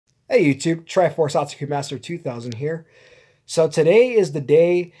Hey YouTube, Triforce Atsuku Master 2000 here. So today is the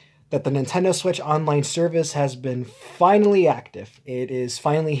day that the Nintendo Switch Online service has been finally active. It is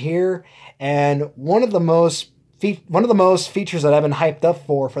finally here, and one of the most features that I've been hyped up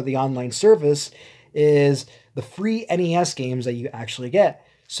for the online service is the free NES games that you actually get.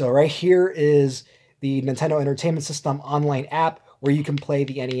 So right here is the Nintendo Entertainment System online app where you can play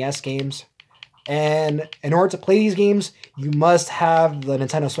the NES games. And in order to play these games, you must have the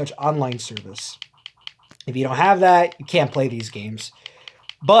Nintendo Switch Online service. If you don't have that, you can't play these games.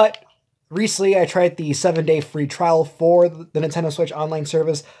 But recently, I tried the 7-day free trial for the Nintendo Switch Online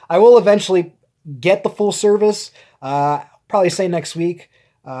service. I will eventually get the full service, probably say next week.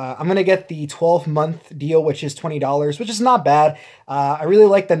 I'm going to get the 12-month deal, which is $20, which is not bad. I really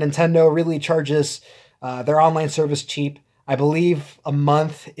like that Nintendo really charges their online service cheap. I believe a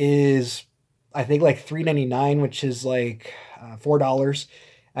month is, I think, like $3.99, which is like $4.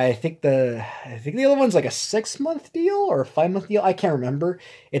 I think the other one's like a 6-month deal or a 5-month deal. I can't remember.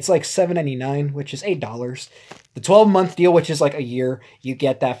 It's like $7.99, which is $8. The 12-month deal, which is like a year, you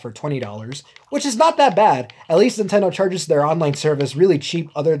get that for $20, which is not that bad. At least Nintendo charges their online service really cheap,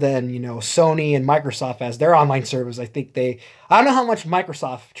 other than, you know, Sony and Microsoft as their online service. I don't know how much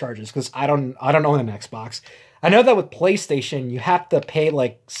Microsoft charges because I don't own an Xbox. I know that with PlayStation, you have to pay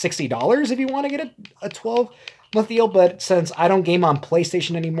like $60 if you want to get a 12-month deal, but since I don't game on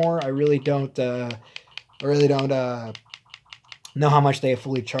PlayStation anymore, I really don't know how much they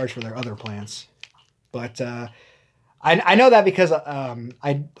fully charge for their other plans. But I know that because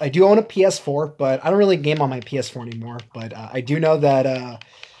I do own a PS4, but I don't really game on my PS4 anymore. But I do know that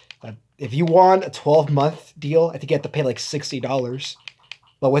if you want a 12-month deal, I think you have to pay like $60.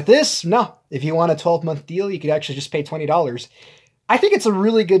 But with this, no. If you want a 12-month deal, you could actually just pay $20. I think it's a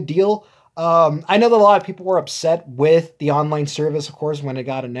really good deal. I know that a lot of people were upset with the online service, of course, when it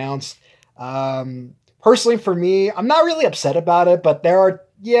got announced. Personally, for me, I'm not really upset about it, but there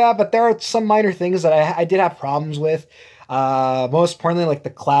are some minor things that I did have problems with. Most importantly, like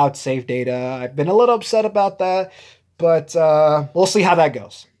the cloud save data. I've been a little upset about that, but we'll see how that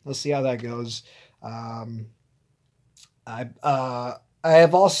goes. I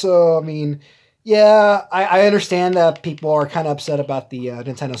have also, I understand that people are kind of upset about the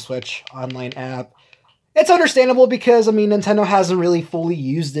Nintendo Switch Online app. It's understandable because, Nintendo hasn't really fully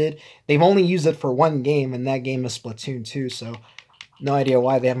used it. They've only used it for one game, and that game is Splatoon 2, so no idea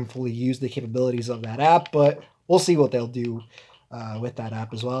why they haven't fully used the capabilities of that app, but we'll see what they'll do with that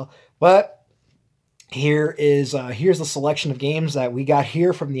app as well. But here's the selection of games that we got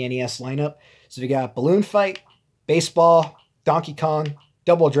here from the NES lineup. So we got Balloon Fight, Baseball, Donkey Kong,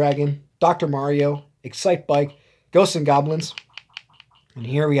 Double Dragon, Dr. Mario, Excite Bike, Ghosts and Goblins. And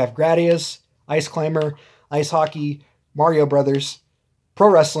here we have Gradius, Ice Climber, Ice Hockey, Mario Brothers, Pro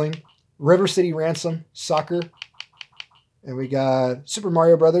Wrestling, River City Ransom, Soccer. And we got Super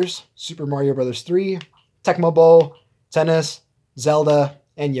Mario Brothers, Super Mario Brothers 3, Tecmo Bowl, Tennis, Zelda,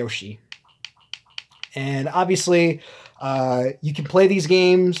 and Yoshi. And obviously, you can play these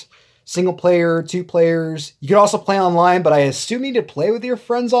games single player, 2 players. You could also play online, but I assume you need to play with your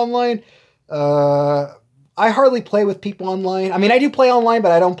friends online. I hardly play with people online. I do play online,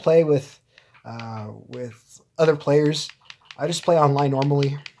 but I don't play with other players. I just play online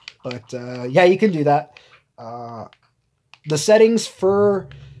normally. But yeah, you can do that. The settings for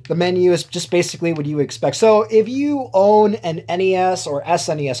the menu is just basically what you would expect. So if you own an NES or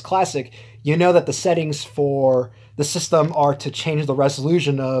SNES Classic, you know that the settings for the system are to change the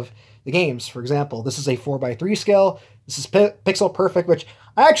resolution of the games. For example, this is a 4:3 scale. This is pixel perfect, which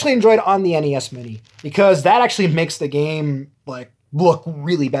I actually enjoyed on the NES Mini because that actually makes the game look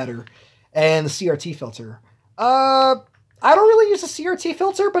really better. And the CRT filter. I don't really use the CRT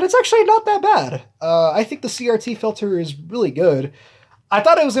filter, but it's actually not that bad. I think the CRT filter is really good. I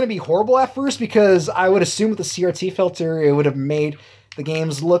thought it was going to be horrible at first because I would assume with the CRT filter it would have made the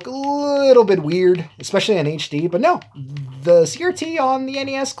games look a little bit weird, especially in HD. But no, the CRT on the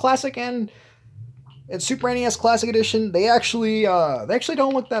NES Classic and Super NES Classic Edition, they actually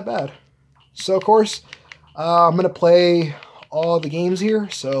don't look that bad. So of course, I'm gonna play all the games here.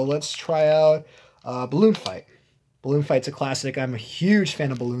 So let's try out Balloon Fight. Balloon Fight's a classic. I'm a huge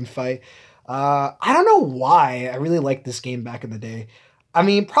fan of Balloon Fight. I don't know why I really liked this game back in the day.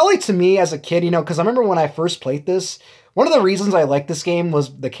 Probably to me as a kid, because I remember when I first played this, one of the reasons I liked this game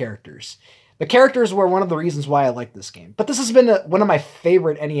was the characters. The characters were one of the reasons why I liked this game. But this has been one of my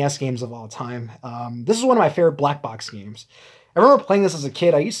favorite NES games of all time. This is one of my favorite black box games. I remember playing this as a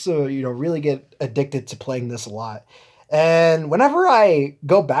kid. I used to, really get addicted to playing this a lot. And whenever I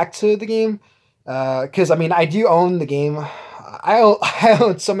go back to the game, because I do own the game, I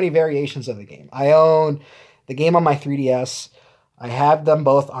own so many variations of the game. I own the game on my 3DS. I have them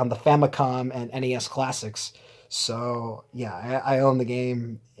both on the Famicom and NES Classics. So yeah, I own the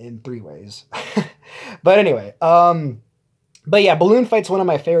game in 3 ways. But anyway, but yeah, Balloon Fight's one of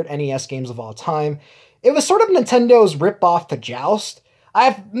my favorite NES games of all time. It was sort of Nintendo's ripoff to Joust.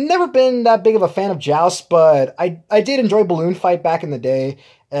 I've never been that big of a fan of Joust, but I did enjoy Balloon Fight back in the day,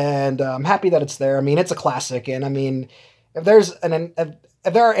 and I'm happy that it's there. I mean, it's a classic, and I mean, if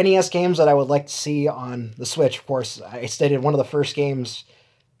there are NES games that I would like to see on the Switch, of course, I stated one of the first games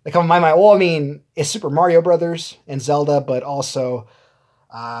that come to my mind. Well, I mean, it's Super Mario Brothers and Zelda, but also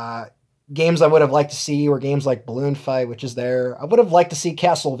games I would have liked to see were games like Balloon Fight, which is there. I would have liked to see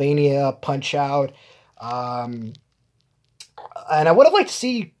Castlevania, Punch-Out, and I would have liked to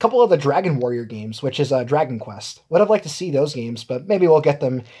see a couple of the Dragon Warrior games, which is Dragon Quest. Would have liked to see those games, but maybe we'll get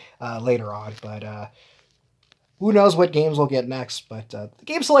them later on. But who knows what games we'll get next. But the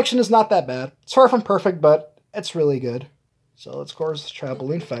game selection is not that bad. It's far from perfect, but it's really good. So let's, of course, try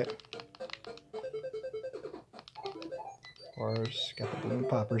Balloon Fight. Of course, got the balloon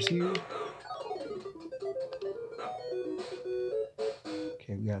poppers here.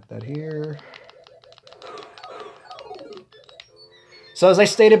 Okay, we got that here. So as I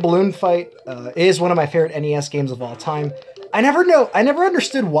stated, Balloon Fight is one of my favorite NES games of all time. I never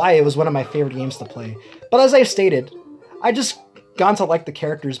understood why it was one of my favorite games to play. But as I stated, I just gone to like the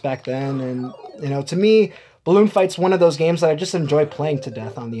characters back then, and you know, to me, Balloon Fight's one of those games that I just enjoy playing to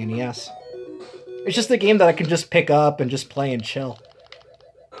death on the NES. It's just a game that I can just pick up and just play and chill.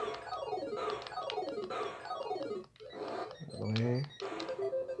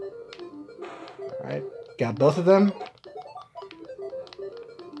 Alright, got both of them.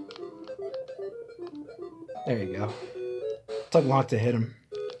 There you go. Took long to hit him.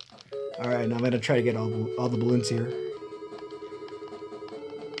 Alright, now I'm going to try to get all the balloons here.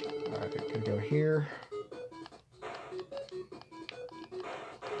 Alright, gonna go here.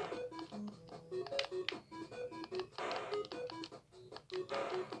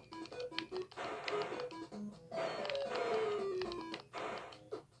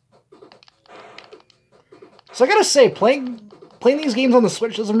 So I gotta say, playing these games on the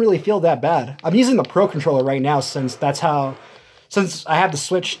Switch doesn't really feel that bad. I'm using the Pro Controller right now since I have the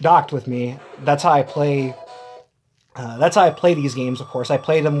Switch docked with me. That's how I play. That's how I play these games. Of course, I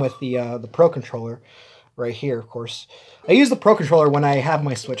play them with the Pro Controller right here. Of course, I use the Pro Controller when I have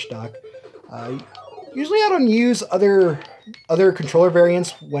my Switch dock. Usually, I don't use other controller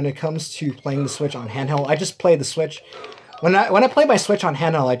variants when it comes to playing the Switch on handheld. I just play the Switch. When I play my Switch on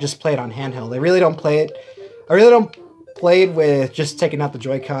handheld, I just play it on handheld. I really don't play it. I really don't play it with just taking out the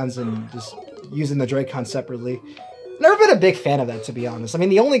Joy-Cons and just using the Joy-Con separately. Never been a big fan of that, to be honest. I mean,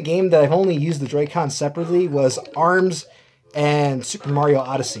 the only game that I've only used the Joy-Con separately was ARMS and Super Mario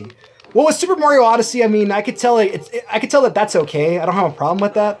Odyssey. Well, with Super Mario Odyssey, I mean, I could tell that that's okay. I don't have a problem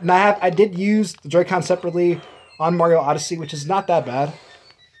with that. And I did use the Joy-Con separately on Mario Odyssey, which is not that bad.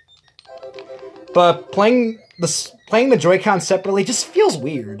 But playing the Joy-Con separately just feels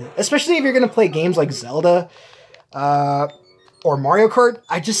weird, especially if you're gonna play games like Zelda or Mario Kart.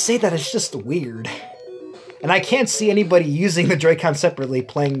 I just say that it's just weird, and I can't see anybody using the Joy-Con separately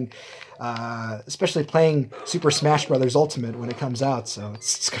playing, especially playing Super Smash Bros. Ultimate when it comes out. So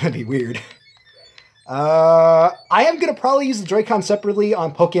it's gonna be weird. I am gonna probably use the Joy-Con separately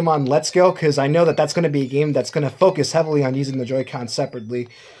on Pokemon Let's Go because I know that that's gonna be a game that's gonna focus heavily on using the Joy-Con separately.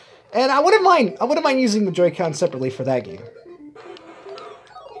 And I wouldn't mind using the Joy-Con separately for that game.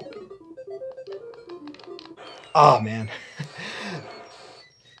 Oh man.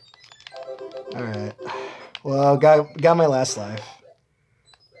 All right. Well, got my last life.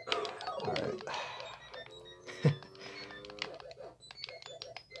 All right.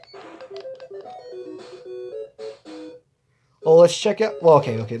 Well, let's check out. Well,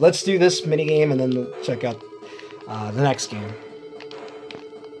 okay. Let's do this mini game and then we'll check out the next game.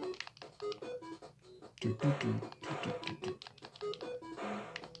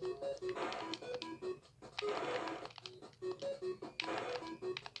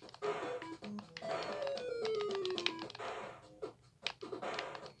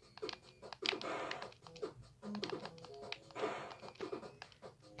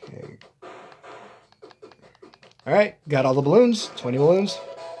 Okay. All right, got all the balloons, 20 balloons.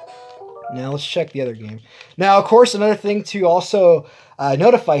 Now let's check the other game. Now, of course, another thing to also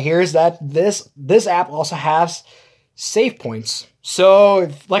notify here is that this app also has save points. So,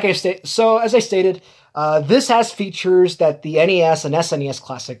 as I stated, this has features that the NES and SNES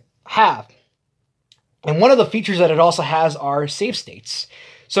Classic have, and one of the features that it also has are save states.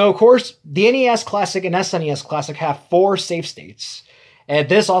 So, of course, the NES Classic and SNES Classic have 4 save states. And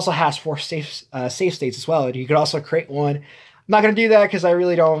this also has 4 save states as well. And you could also create one. I'm not going to do that because I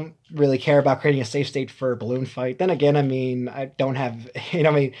really don't really care about creating a save state for a balloon fight. Then again, I mean, I don't have, I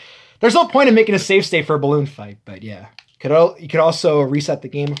mean, there's no point in making a save state for a balloon fight. But yeah, you could also reset the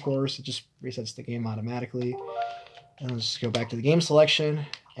game, of course. It just resets the game automatically. And let's go back to the game selection.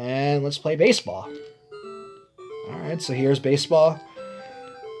 And let's play baseball. All right, so here's baseball.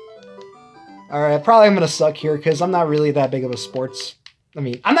 All right, probably I'm going to suck here because I'm not really that big of a sports... I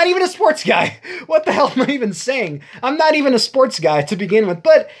mean, I'm not even a sports guy. What the hell am I even saying? I'm not even a sports guy to begin with.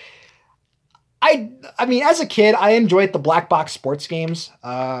 But I mean, as a kid, I enjoyed the black box sports games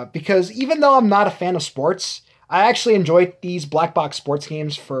because even though I'm not a fan of sports, I actually enjoyed these black box sports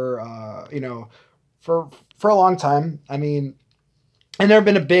games for for a long time. I mean, I'm not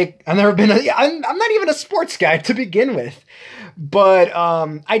even a sports guy to begin with. But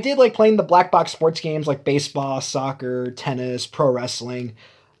I did like playing the black box sports games like baseball, soccer, tennis, pro wrestling.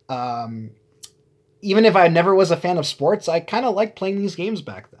 Even if I never was a fan of sports, I kind of liked playing these games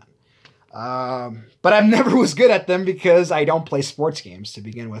back then. But I never was good at them because I don't play sports games to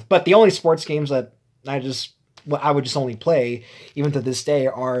begin with. But the only sports games that I would just only play, even to this day,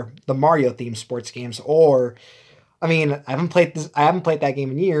 are the Mario themed sports games. Or, I mean, I haven't played that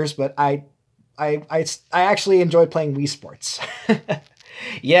game in years, but I actually enjoy playing Wii Sports.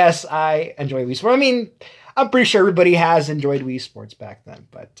 Yes, I enjoy Wii Sports. I mean, I'm pretty sure everybody has enjoyed Wii Sports back then.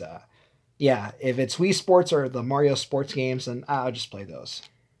 But yeah, if it's Wii Sports or the Mario sports games, then I'll just play those.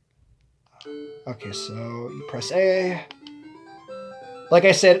 Okay, so you press A. Like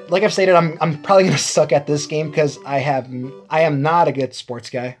I've stated, I'm probably gonna suck at this game because I am not a good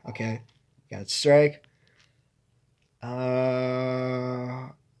sports guy. Okay, got strike.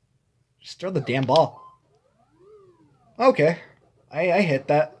 Just throw the damn ball. Okay. I hit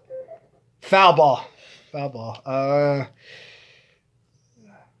that. Foul ball. Foul ball.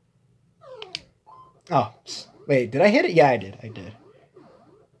 Oh, wait, did I hit it? Yeah, I did.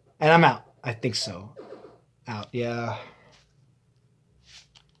 And I'm out. I think so. Out, yeah.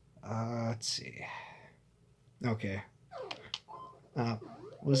 Let's see. Okay.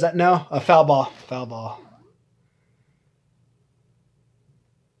 Was that? No? A foul ball. Foul ball.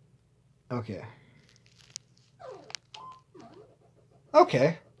 Okay.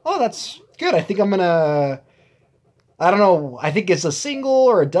 Okay. Oh, that's good. I think I'm gonna... I don't know. I think it's a single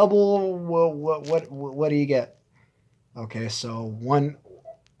or a double. What do you get? Okay, so 1...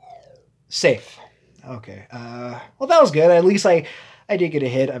 Safe. Okay. Well, that was good. At least I did get a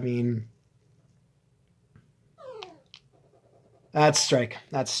hit. I mean... That's strike.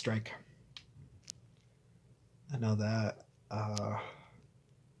 That's strike. I know that.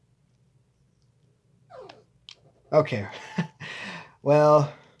 Okay.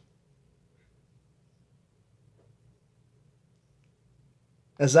 Well...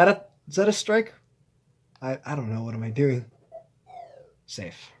 Is that a strike? I don't know. What am I doing?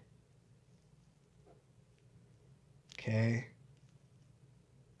 Safe. Okay.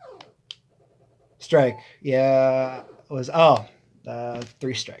 Strike. Yeah. It was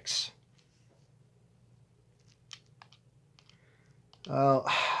 3 strikes.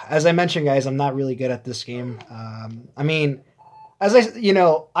 Well, as I mentioned, guys, I'm not really good at this game. I mean,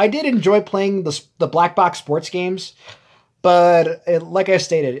 I did enjoy playing the black box sports games, but like I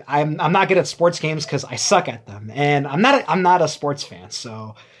stated, I'm not good at sports games because I suck at them, and I'm not a sports fan.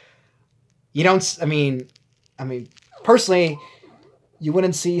 So you don't. I mean, personally, you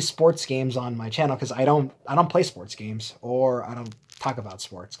wouldn't see sports games on my channel because I don't play sports games, or I don't talk about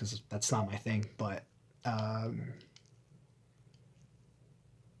sports because that's not my thing. But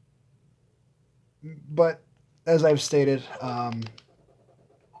as I've stated,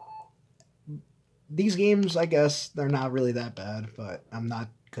 these games, I guess, they're not really that bad, but I'm not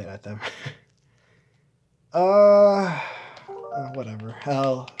good at them. Whatever.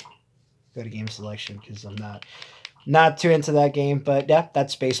 I'll go to game selection because I'm not too into that game. But yeah,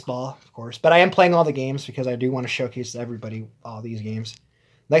 that's baseball, of course. But I am playing all the games because I do want to showcase to everybody all these games.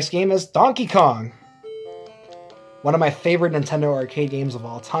 Next game is Donkey Kong. One of my favorite Nintendo arcade games of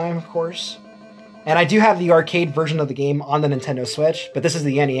all time, of course. And I do have the arcade version of the game on the Nintendo Switch, but this is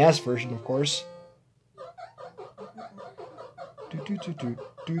the NES version, of course.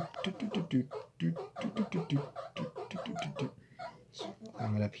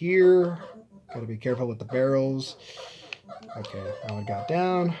 Climb it up here. Gotta be careful with the barrels. Okay, that one got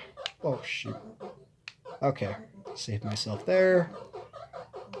down. Oh, shoot. Okay, saved myself there.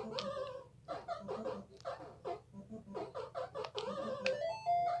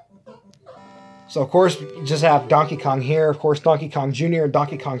 So, of course, you just have Donkey Kong here. Of course, Donkey Kong Jr. and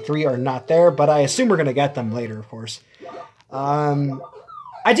Donkey Kong 3 are not there, but I assume we're going to get them later, of course.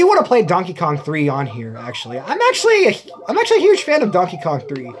 I do want to play Donkey Kong 3 on here, actually. I'm actually a huge fan of Donkey Kong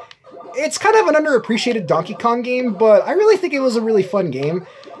 3. It's kind of an underappreciated Donkey Kong game, but I really think it was a really fun game.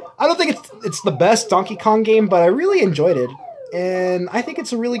 I don't think it's the best Donkey Kong game, but I really enjoyed it. And I think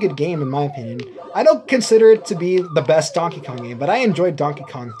it's a really good game, in my opinion. I don't consider it to be the best Donkey Kong game, but I enjoyed Donkey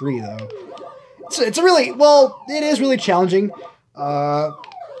Kong 3, though. It's a really, well, it is really challenging.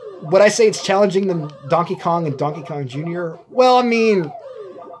 Would I say it's challenging than Donkey Kong and Donkey Kong Jr.? Well, I mean,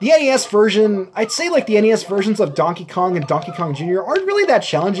 the NES version, I'd say like the NES versions of Donkey Kong and Donkey Kong Jr. aren't really that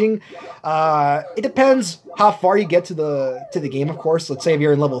challenging. It depends how far you get to the game, of course. Let's say if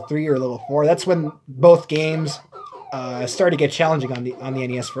you're in level 3 or level 4, that's when both games start to get challenging on the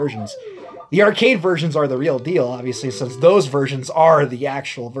NES versions. The arcade versions are the real deal, obviously, since those versions are the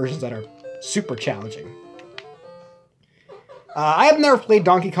actual versions that are super challenging. I have never played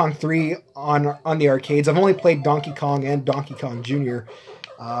Donkey Kong 3 on the arcades. I've only played Donkey Kong and Donkey Kong Jr.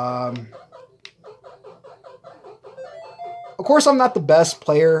 Of course, I'm not the best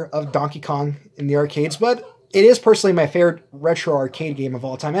player of Donkey Kong in the arcades, but it is personally my favorite retro arcade game of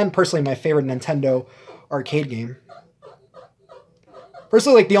all time, and personally my favorite Nintendo arcade game.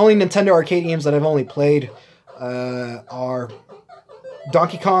 Personally, like, the only Nintendo arcade games that I've only played are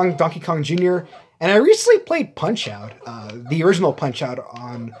Donkey Kong, Donkey Kong Jr., and I recently played Punch-Out!, the original Punch-Out!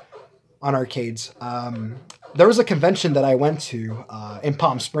 on arcades. There was a convention that I went to in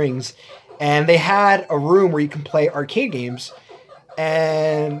Palm Springs, and they had a room where you can play arcade games.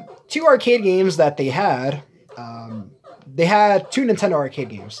 And two arcade games that they had two Nintendo arcade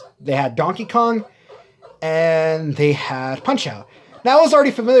games. They had Donkey Kong, and they had Punch-Out!. Now, I was already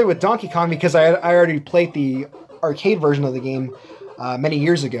familiar with Donkey Kong because I already played the arcade version of the game many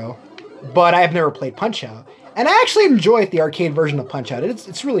years ago, but I have never played Punch-Out!. And I actually enjoyed the arcade version of Punch-Out!.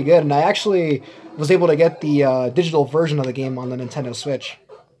 It's really good, and I actually was able to get the digital version of the game on the Nintendo Switch.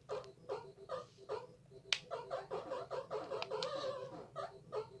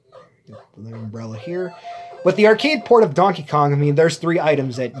 Get the umbrella here. With the arcade port of Donkey Kong, I mean, there's 3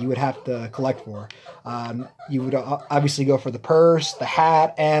 items that you would have to collect for. You would obviously go for the purse, the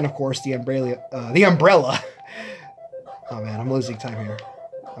hat, and, of course, the umbrella. Oh, man, I'm losing time here.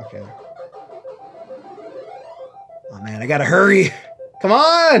 Okay. Oh, man, I gotta hurry. Come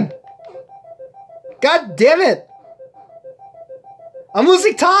on! God damn it! I'm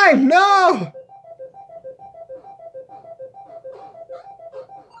losing time! No!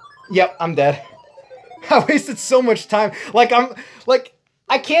 Yep, I'm dead. I wasted so much time.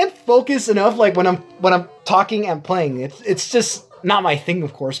 I can't focus enough when I'm talking and playing. It's just not my thing,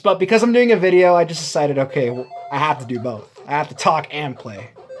 of course. But because I'm doing a video, I just decided, okay, well, I have to do both. I have to talk and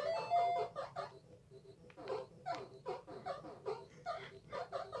play.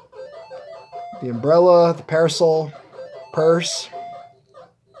 The umbrella, the parasol, purse.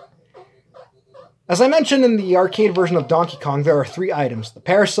 As I mentioned in the arcade version of Donkey Kong, there are 3 items. The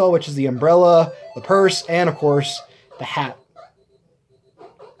parasol, which is the umbrella, the purse, and of course, the hat.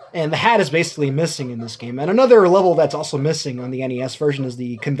 And the hat is basically missing in this game. And another level that's also missing on the NES version is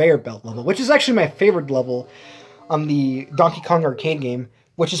the conveyor belt level, which is actually my favorite level on the Donkey Kong arcade game,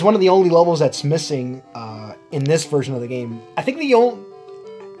 which is one of the only levels that's missing in this version of the game. I think the only...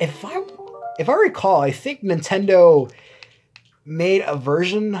 If I recall, I think Nintendo made a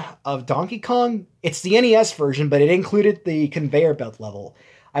version of Donkey Kong. It's the NES version, but it included the conveyor belt level.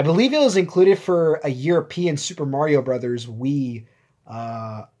 I believe it was included for a European Super Mario Brothers Wii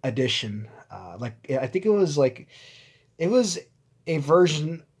edition. I think it was a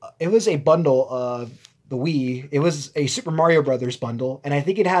version. It was a bundle of the Wii. It was a Super Mario Brothers bundle, and I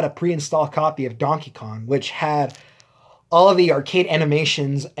think it had a pre-installed copy of Donkey Kong, which had all of the arcade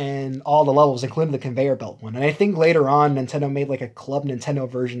animations and all the levels, including the conveyor belt one. And I think later on, Nintendo made like a Club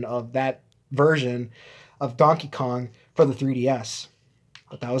Nintendo version of that version of Donkey Kong for the 3DS.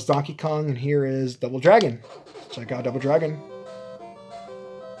 But that was Donkey Kong, and here is Double Dragon. Check out Double Dragon.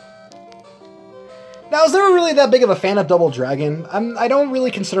 Now, I was never really that big of a fan of Double Dragon. I don't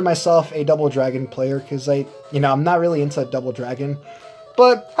really consider myself a Double Dragon player because I'm not really into Double Dragon.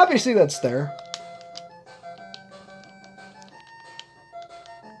 But happy to see that's there.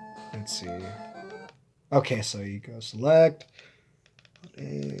 Let's see. Okay, so you go select.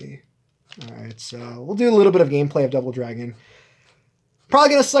 Alright, so we'll do a little bit of gameplay of Double Dragon. Probably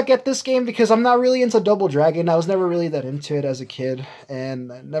gonna suck at this game because I'm not really into Double Dragon. I was never really that into it as a kid,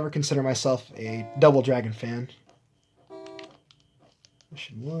 and I never consider myself a Double Dragon fan.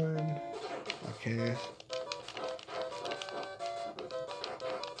 Mission 1. Okay.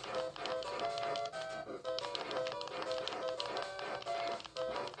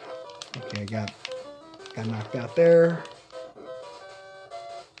 Okay, got knocked out there.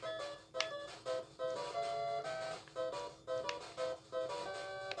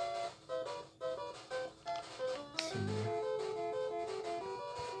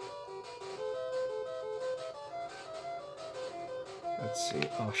 Let's see.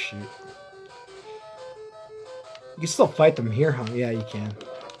 Oh, shoot. You can still fight them here, huh? Yeah, you can.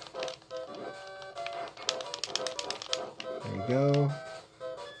 There you go.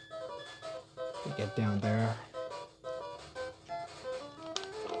 Get down there.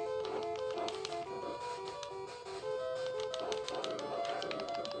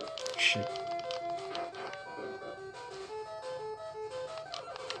 Shoot.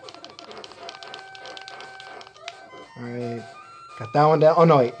 Alright. Got that one down. Oh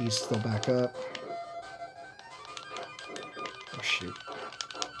no, wait, he's still back up. Oh shoot.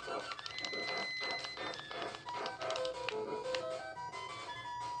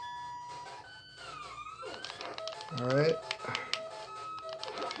 Alright.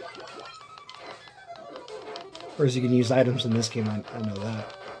 Of course, you can use items in this game, I know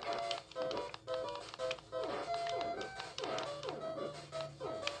that.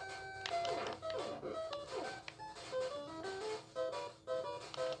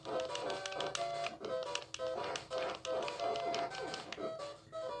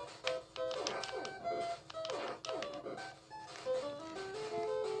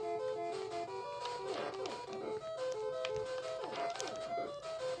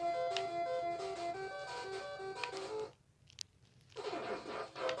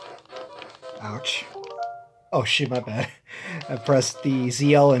 Ouch. Oh shoot, my bad. I pressed the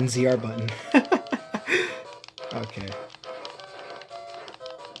ZL and ZR button. Okay.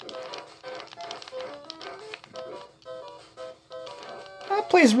 That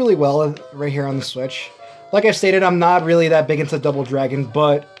plays really well right here on the Switch. Like I've stated, I'm not really that big into Double Dragon,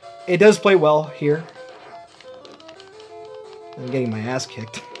 but it does play well here. I'm getting my ass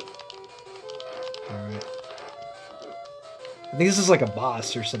kicked. Alright. I think this is like a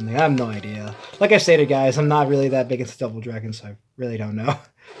boss or something. I have no idea. Like I stated, guys, I'm not really that big into Double Dragon, so I really don't know.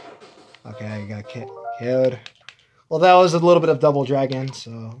 Okay, I got killed. Well, that was a little bit of Double Dragon,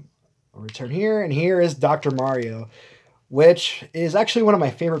 so I'll return here. And here is Dr. Mario, which is actually one of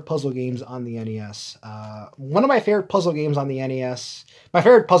my favorite puzzle games on the NES. One of my favorite puzzle games on the NES... My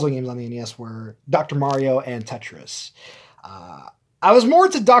favorite puzzle games on the NES were Dr. Mario and Tetris. I was more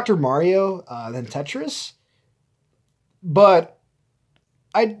into Dr. Mario than Tetris. But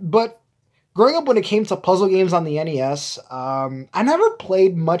growing up when it came to puzzle games on the NES, I never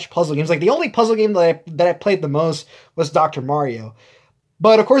played much puzzle games. Like the only puzzle game that I played the most was Dr. Mario.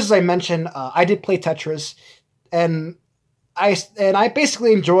 But of course, as I mentioned, I did play Tetris, and I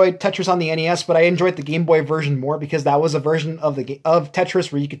basically enjoyed Tetris on the NES, but I enjoyed the Game Boy version more because that was a version of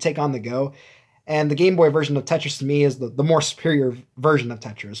Tetris where you could take on the Go, and the Game Boy version of Tetris to me is the more superior version of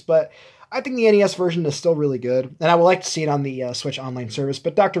Tetris. But I think the NES version is still really good, and I would like to see it on the Switch Online service.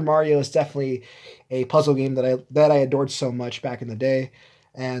 But Dr. Mario is definitely a puzzle game that I adored so much back in the day,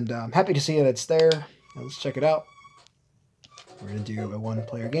 and I'm happy to see that it's there. Now let's check it out. We're going to do a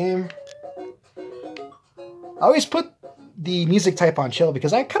one-player game. I always put the music type on chill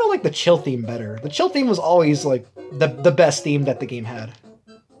because I kind of like the chill theme better. The chill theme was always like the best theme that the game had.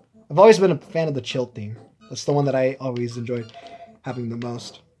 I've always been a fan of the chill theme. That's the one that I always enjoyed having the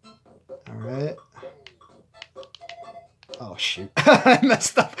most. Alright. Oh, shoot. I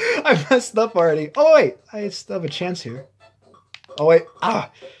messed up. I messed up already. Oh, wait. I still have a chance here. Oh, wait.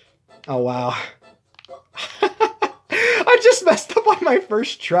 Ah. Oh, wow. I just messed up on my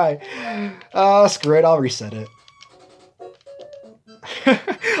first try. Oh, screw it. I'll reset it.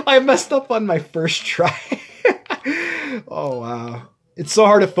 I messed up on my first try. Oh, wow. It's so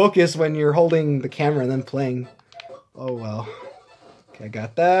hard to focus when you're holding the camera and then playing. Oh, well. Okay, I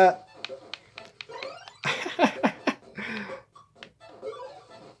got that.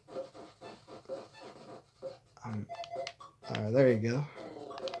 Alright, there you go.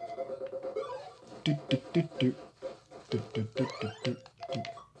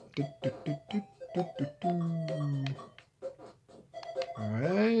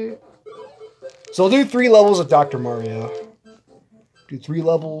 Alright. So I'll do 3 levels of Dr. Mario. Do 3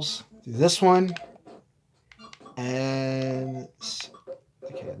 levels. Do this one. And...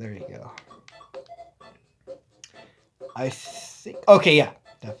 okay, there you go. I think... okay, yeah,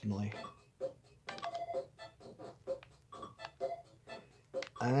 definitely.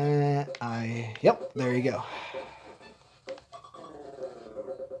 Yep, there you go.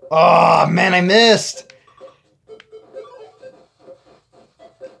 Oh, man, I missed!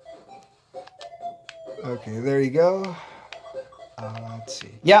 Okay, there you go. Let's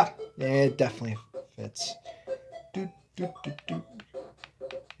see. Yeah, It definitely fits. Yep.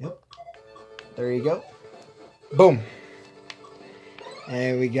 There you go. Boom.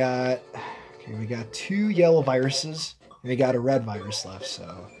 And we got 2 yellow viruses, and we got a red virus left.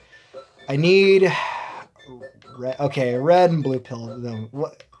 So I need red. Okay, a red and blue pill. No,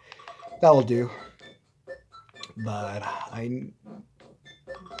 what? That will do. But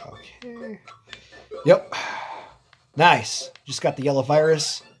okay. Yep. Nice. Just got the yellow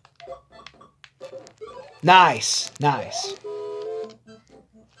virus. Nice. Nice.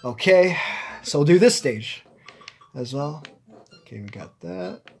 Okay. So we'll do this stage as well. Okay, we got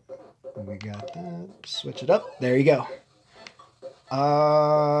that. We got that. Switch it up. There you go.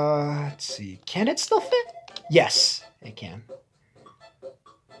 Let's see. Can it still fit? Yes, it can.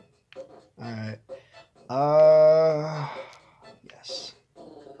 All right. Yes.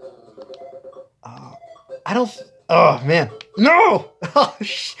 I don't. Oh man, no! Oh,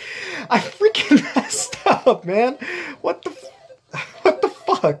 I freaking messed up, man. What the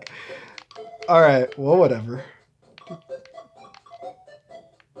fuck? All right. Well, whatever.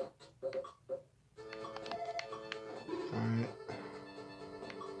 Alright.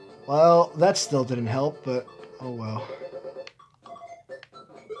 Well, that still didn't help, but oh well.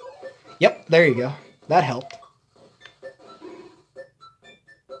 Yep, there you go. That helped.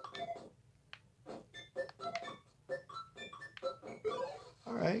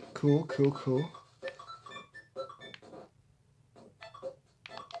 Alright, cool.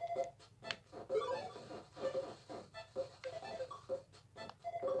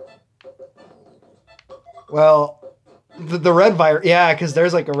 Well, the red virus, yeah, because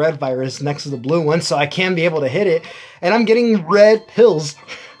there's like a red virus next to the blue one, so I can be able to hit it. And I'm getting red pills.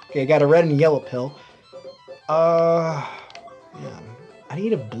 Okay, I got a red and yellow pill. Yeah, I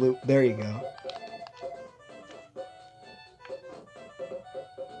need a blue. There you go.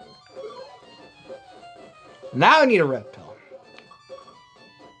 Now I need a red pill.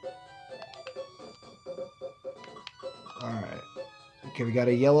 Alright. Okay, we got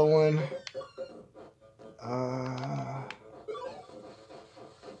a yellow one. I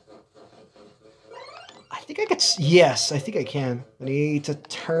think I could... Yes, I think I can. I need to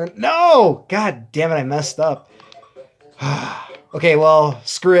turn... No! God damn it, I messed up. Okay, well,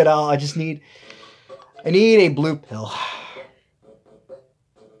 screw it. I just need... I need a blue pill.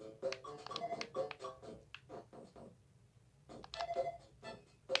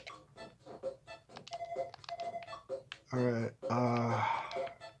 Alright,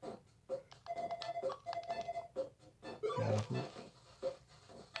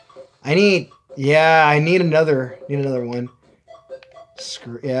 I need another one.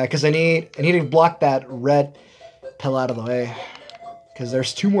 Screw, yeah, because I need to block that red pill out of the way. Because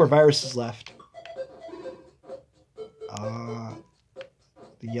there's 2 more viruses left. The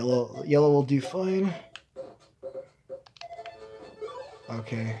yellow will do fine.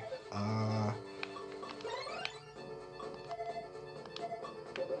 Okay.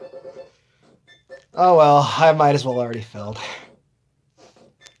 Oh well, I might as well already failed.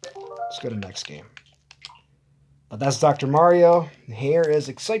 Let's go to the next game. But that's Dr. Mario. Here is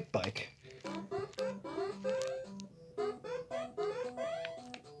Excite Bike.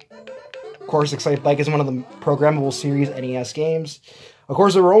 Of course, Excite Bike is one of the programmable series NES games. Of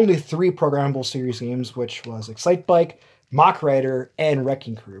course, there were only 3 programmable series games, which was Excite Bike, Mach Rider, and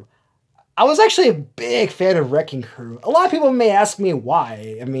Wrecking Crew. I was actually a big fan of Wrecking Crew. A lot of people may ask me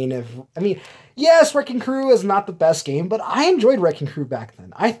why. Yes, Wrecking Crew is not the best game, but I enjoyed Wrecking Crew back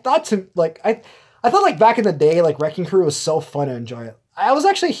then. I thought back in the day, like Wrecking Crew was so fun to enjoy it. I was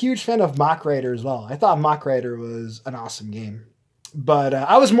actually a huge fan of Mach Rider as well. I thought Mach Rider was an awesome game. But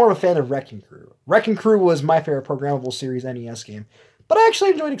I was more of a fan of Wrecking Crew. Wrecking Crew was my favorite programmable series NES game. But I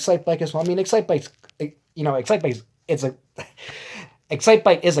actually enjoyed Excite Bike as well. I mean, Excite Bike is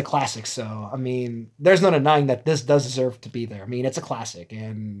a classic, so, I mean, there's no denying that this does deserve to be there. I mean, it's a classic,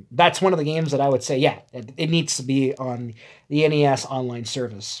 and that's one of the games that I would say, yeah, it needs to be on the NES online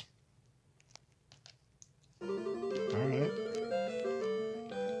service. Alright,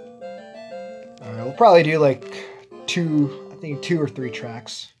 we'll probably do, like, 2 or 3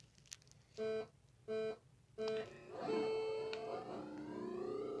 tracks.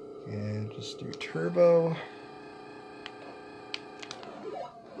 And just do turbo.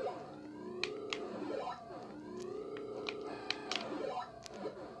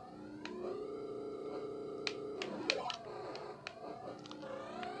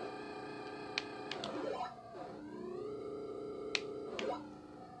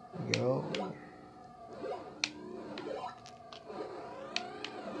 Go.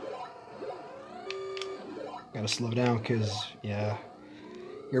 Gotta slow down because, yeah,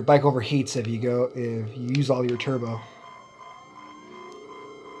 your bike overheats if you use all your turbo.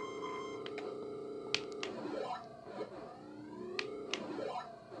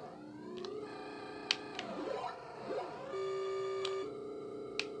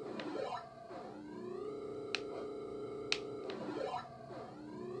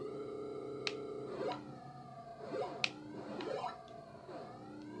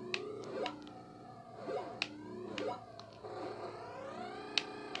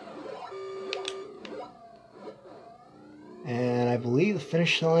 And I believe the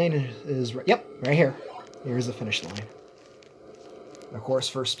finish line is right. Yep, right here. Here's the finish line. Of course,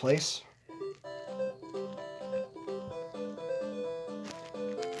 first place.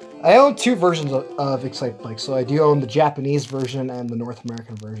 I own two versions of Excite Bike, so I do own the Japanese version and the North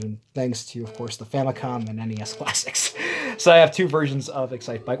American version, thanks to, of course, the Famicom and NES Classics. So I have two versions of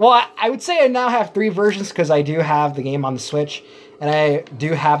Excite Bike. Well, I would say I now have three versions because I do have the game on the Switch, and I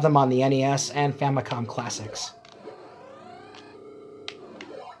do have them on the NES and Famicom Classics.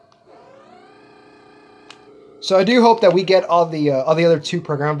 So I do hope that we get all the other two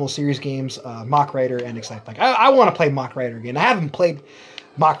programmable series games, Mach Rider and Excite Bike. I want to play Mach Rider again. I haven't played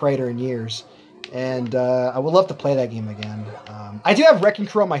Mach Rider in years, and I would love to play that game again. I do have Wrecking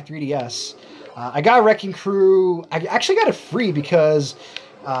Crew on my 3DS. I got Wrecking Crew. I actually got it free because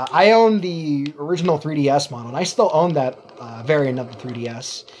I own the original 3DS model, and I still own that variant of the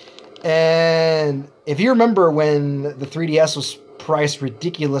 3DS. And if you remember when the 3DS was priced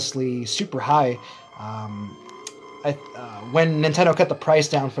ridiculously super high, when Nintendo cut the price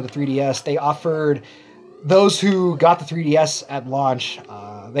down for the 3DS, they offered those who got the 3DS at launch,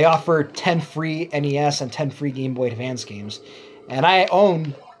 they offered 10 free NES and 10 free Game Boy Advance games. And I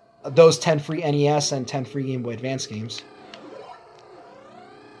own those 10 free NES and 10 free Game Boy Advance games.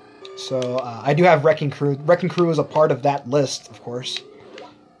 So I do have Wrecking Crew. Wrecking Crew is a part of that list, of course.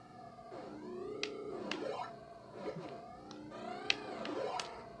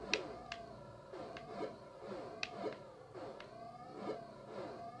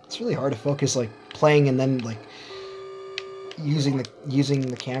 It's really hard to focus, like, playing and then, like, using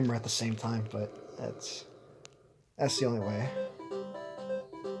the camera at the same time, but that's the only way.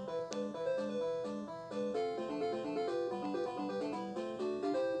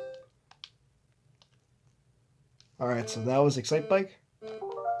 Alright, so that was Excite Bike.